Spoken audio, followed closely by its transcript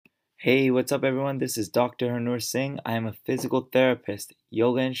Hey, what's up, everyone? This is Dr. Harnoor Singh. I am a physical therapist,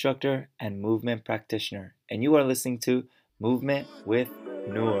 yoga instructor, and movement practitioner. And you are listening to Movement with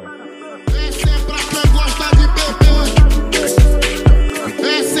Noor. Essa é pra quem gosta de beber.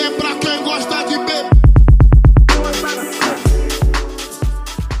 Essa é pra quem gosta de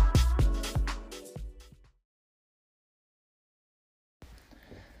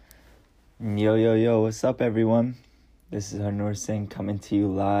beber. Yo, what's up, everyone? This is Harnoor Singh coming to you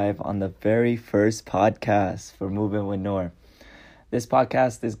live on the very first podcast for Movement with Noor. This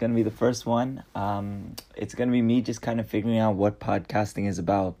podcast is going to be the first one. It's going to be me just kind of figuring out what podcasting is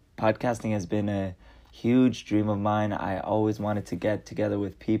about. Podcasting has been a huge dream of mine. I always wanted to get together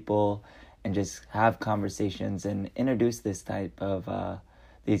with people and just have conversations and introduce this type of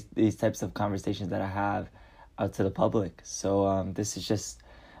these types of conversations that I have out to the public. So this is just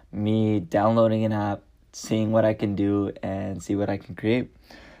me downloading an app, seeing what I can do, and see what I can create.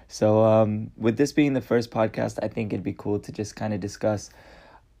 So with this being the first podcast, I think it'd be cool to just kind of discuss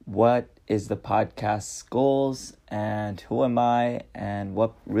what is the podcast's goals and who am I and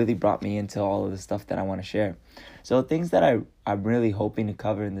what really brought me into all of the stuff that I want to share. So things that I'm really hoping to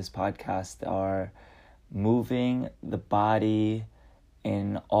cover in this podcast are moving the body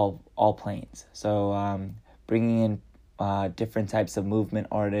in all planes. So bringing in different types of movement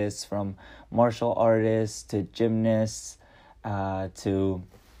artists, from martial artists to gymnasts to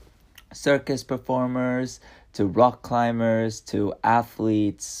circus performers to rock climbers to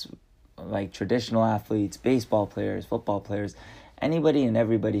athletes, like traditional athletes, baseball players, football players, anybody and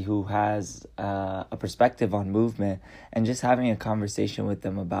everybody who has a perspective on movement, and just having a conversation with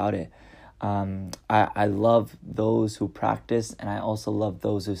them about it. I love those who practice, and I also love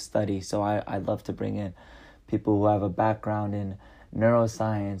those who study. So I love to bring in people who have a background in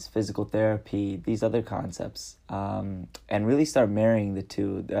neuroscience, physical therapy, these other concepts, and really start marrying the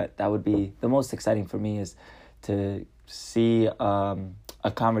two. That would be the most exciting for me, is to see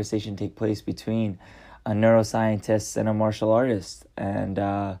a conversation take place between a neuroscientist and a martial artist, and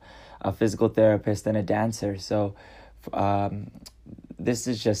a physical therapist and a dancer. So this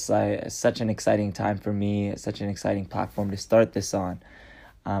is just such an exciting time for me, such an exciting platform to start this on.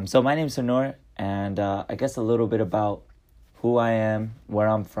 So my name is Harnoor, and I guess a little bit about who I am, where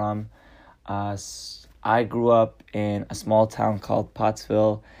I'm from. I grew up in a small town called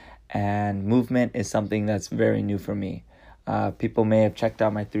Pottsville, and movement is something that's very new for me. People may have checked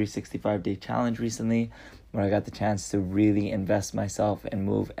out my 365-day challenge recently, where I got the chance to really invest myself and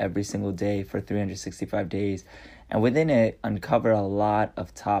move every single day for 365 days. And within it, uncover a lot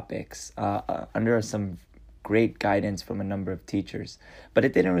of topics under some great guidance from a number of teachers. But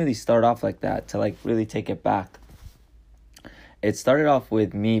it didn't really start off like that. To really take it back, it started off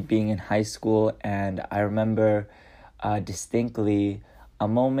with me being in high school, and I remember distinctly a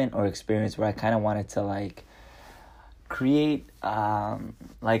moment or experience where I kind of wanted to create a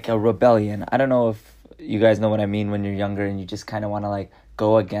rebellion. I don't know if you guys know what I mean when you're younger and you just kind of want to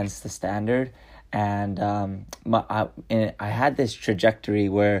go against the standard. And I had this trajectory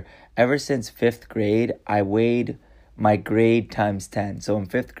where ever since 5th grade, I weighed my grade times 10. So in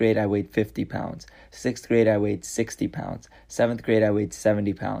 5th grade, I weighed 50 pounds. 6th grade, I weighed 60 pounds. 7th grade, I weighed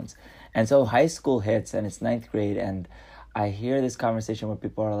 70 pounds. And so high school hits, and it's 9th grade, and I hear this conversation where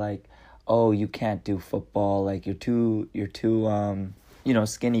people are like, "Oh, you can't do football. You're too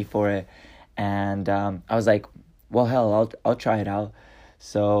skinny for it." And I was like, "Well, hell, I'll try it out."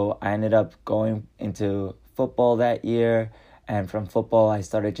 So I ended up going into football that year, and from football, I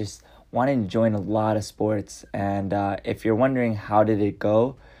started just wanting to join a lot of sports. And if you're wondering how did it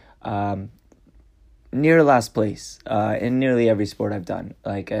go, near last place in nearly every sport I've done.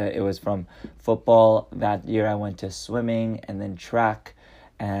 It was from football. That year I went to swimming and then track,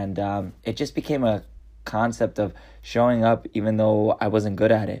 and it just became a concept of showing up even though I wasn't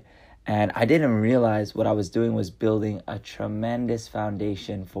good at it. And I didn't realize what I was doing was building a tremendous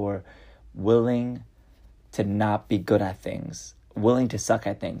foundation for willing to not be good at things, willing to suck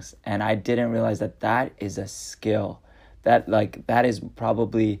at things. And I didn't realize that is a skill. That is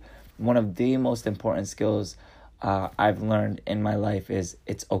probably one of the most important skills I've learned in my life. Is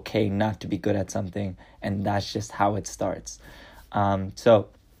it's okay not to be good at something, and that's just how it starts. So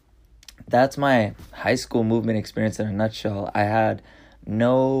that's my high school movement experience in a nutshell. I had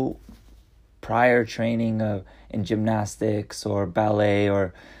no prior training in gymnastics or ballet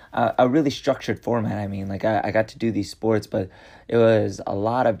or a really structured format. I got to do these sports, but it was a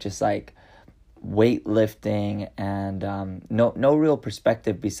lot of just weightlifting and no real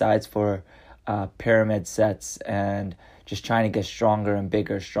perspective besides for pyramid sets and just trying to get stronger and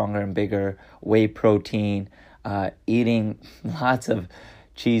bigger, whey protein, eating lots of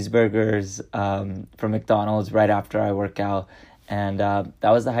cheeseburgers from McDonald's right after I work out. And that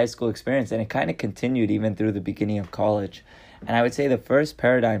was the high school experience. And it kind of continued even through the beginning of college. And I would say the first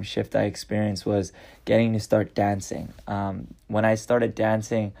paradigm shift I experienced was getting to start dancing. When I started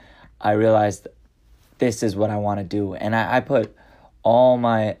dancing, I realized this is what I want to do. And I put all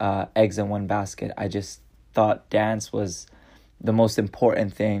my eggs in one basket. I just thought dance was the most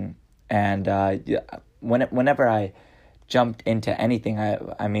important thing. And whenever I jumped into anything,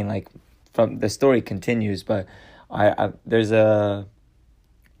 I mean, like, from the story continues, but I there's a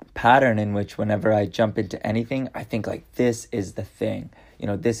pattern in which whenever I jump into anything, I think like, this is the thing,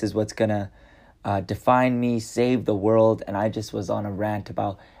 this is what's gonna define me, save the world. And I just was on a rant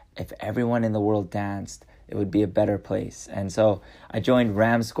about, if everyone in the world danced, it would be a better place. And so I joined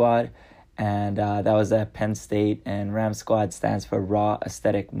Ram Squad, and that was at Penn State. And Ram Squad stands for Raw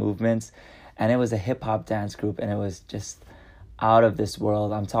Aesthetic Movements. And it was a hip-hop dance group, and it was just out of this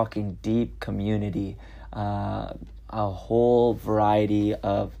world. I'm talking deep community, a whole variety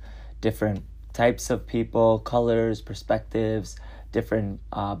of different types of people, colors, perspectives, different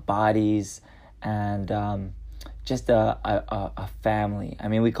bodies, and just a family. I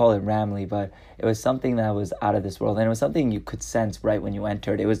mean, we call it Ramley, but it was something that was out of this world. And it was something you could sense right when you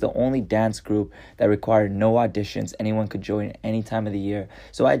entered. It was the only dance group that required no auditions. Anyone could join any time of the year.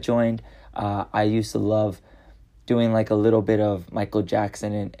 So I joined. I used to love doing like a little bit of Michael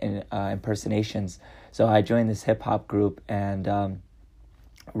Jackson in impersonations. So I joined this hip hop group, and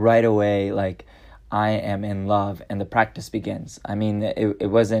right away, like, I am in love, and the practice begins. I mean, it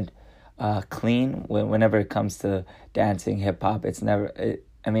wasn't clean. Whenever it comes to dancing hip hop, it's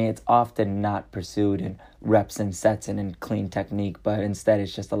often not pursued in reps and sets and in clean technique, but instead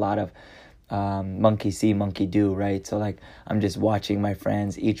it's just a lot of monkey see, monkey do, right? So like, I'm just watching my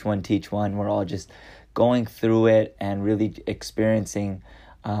friends, each one teach one. We're all just going through it and really experiencing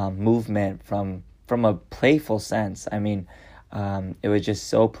movement from a playful sense. I mean, it was just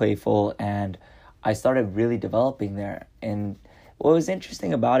so playful, and I started really developing there. And what was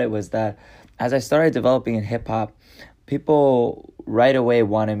interesting about it was that as I started developing in hip hop, people right away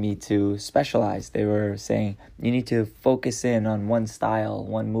wanted me to specialize. They were saying, you need to focus in on one style,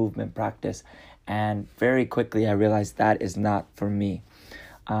 one movement practice. And very quickly I realized that is not for me.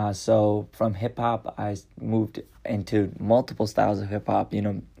 So from hip hop, I moved into multiple styles of hip hop.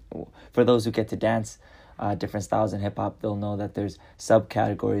 For those who get to dance different styles in hip hop, they'll know that there's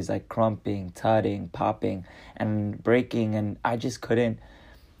subcategories like crumping, tutting, popping, and breaking. And I just couldn't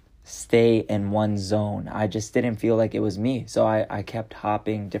stay in one zone. I just didn't feel like it was me. So I kept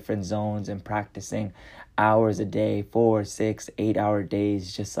hopping different zones and practicing hours a day, 4, 6, 8-hour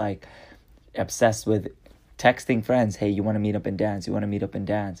days, just like obsessed with texting friends, hey, you want to meet up and dance? You want to meet up and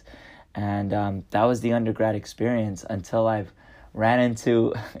dance? And that was the undergrad experience until I've ran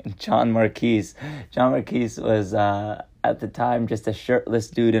into John Marquise. John Marquise was at the time just a shirtless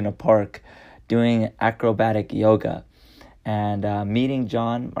dude in a park doing acrobatic yoga. And meeting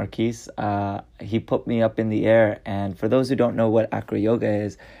John Marquise, he put me up in the air. And for those who don't know what acro yoga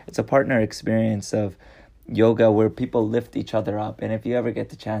is, it's a partner experience of yoga where people lift each other up. And if you ever get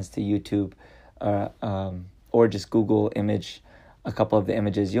the chance to YouTube or just Google image a couple of the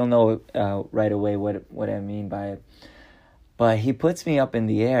images, you'll know right away what I mean by it. But he puts me up in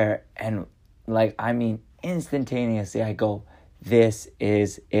the air, and instantaneously I go, this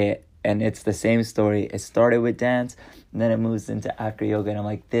is it. And it's the same story. It started with dance, and then it moves into acro yoga, and I'm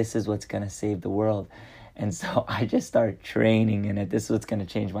like, this is what's going to save the world. And so I just start training in it. This is what's going to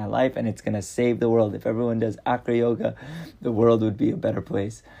change my life, and it's going to save the world. If everyone does acro yoga, the world would be a better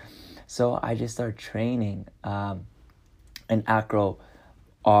place. So I just start training in acro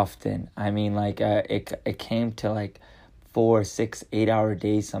often. I mean, it came to 4, 6, 8-hour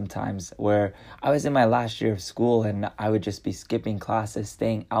days sometimes, where I was in my last year of school and I would just be skipping classes,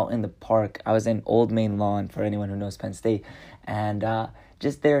 staying out in the park. I was in Old Main Lawn, for anyone who knows Penn State, and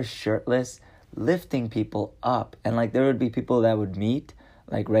just there shirtless, lifting people up. And there would be people that would meet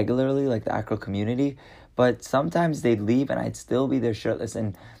regularly, the acro community, but sometimes they'd leave and I'd still be there shirtless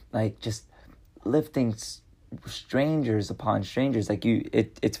and just lifting strangers upon strangers.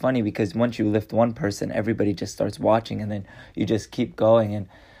 It's funny because once you lift one person, everybody just starts watching, and then you just keep going. And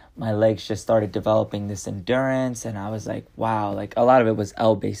my legs just started developing this endurance, and I was like, wow, a lot of it was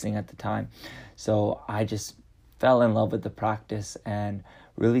L-basing at the time. So I just fell in love with the practice and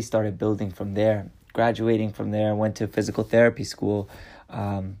really started building from there. Graduating from there, went to physical therapy school.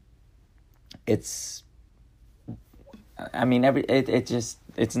 It's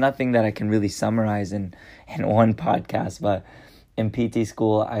nothing that I can really summarize in one podcast, but in PT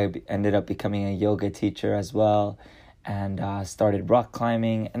school, I ended up becoming a yoga teacher as well. and started rock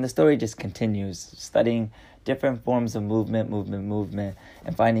climbing. And the story just continues, studying different forms of movement,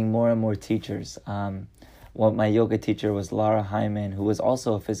 and finding more and more teachers. Well, my yoga teacher was Laura Hyman, who was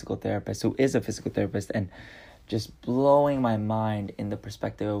also a physical therapist, who is a physical therapist, and just blowing my mind in the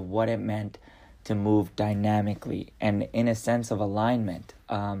perspective of what it meant to move dynamically and in a sense of alignment.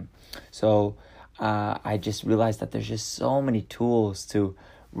 So I just realized that there's just so many tools to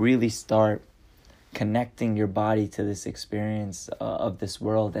really start connecting your body to this experience of this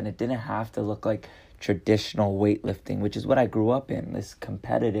world. And it didn't have to look like traditional weightlifting, which is what I grew up in, this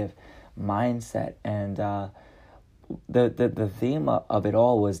competitive mindset. And the theme of it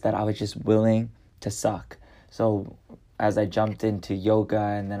all was that I was just willing to suck. So as I jumped into yoga,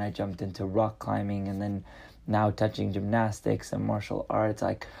 and then I jumped into rock climbing, and then now touching gymnastics and martial arts,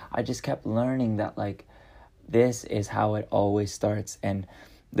 like I just kept learning that like this is how it always starts. And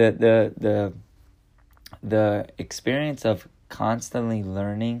the experience of constantly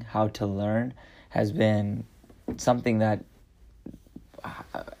learning how to learn has been something that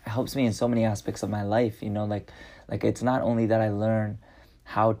helps me in so many aspects of my life. You know, like it's not only that I learn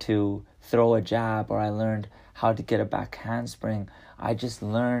how to throw a jab, or I learned how to get a back handspring. I just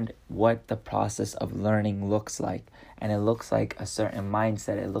learned what the process of learning looks like. And it looks like a certain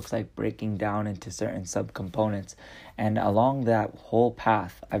mindset. It looks like breaking down into certain subcomponents. And along that whole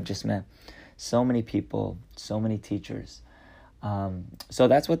path, I've just met so many people, so many teachers. So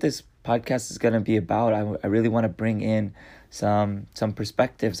that's what this podcast is going to be about. I really want to bring in some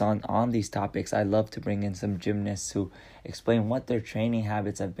perspectives on these topics. I love to bring in some gymnasts who explain what their training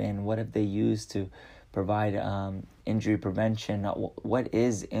habits have been, what have they used to provide injury prevention, what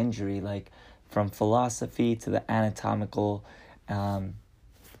is injury, like from philosophy to the anatomical to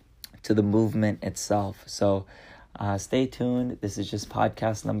the movement itself. So stay tuned. This is just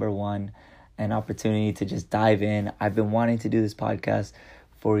podcast number 1, an opportunity to just dive in. I've been wanting to do this podcast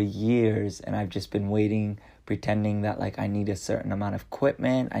for years, and I've just been waiting, pretending that like I need a certain amount of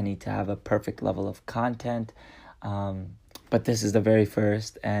equipment, I need to have a perfect level of content, but this is the very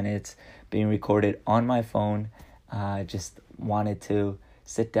first, and it's being recorded on my phone. Just wanted to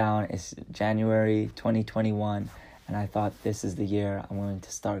sit down. It's January 2021, and I thought this is the year I'm going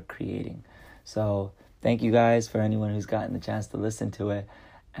to start creating. So thank you guys for anyone who's gotten the chance to listen to it.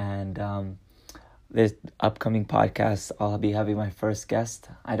 And this upcoming podcast, I'll be having my first guest.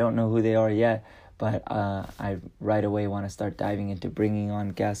 I don't know who they are yet, but I right away want to start diving into bringing on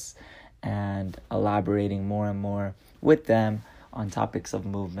guests and elaborating more and more with them on topics of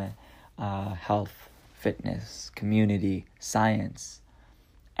movement, health, fitness, community, science,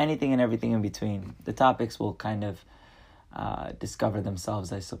 anything and everything in between. The topics will kind of discover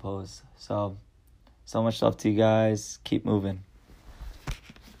themselves, I suppose. So much love to you guys. Keep moving.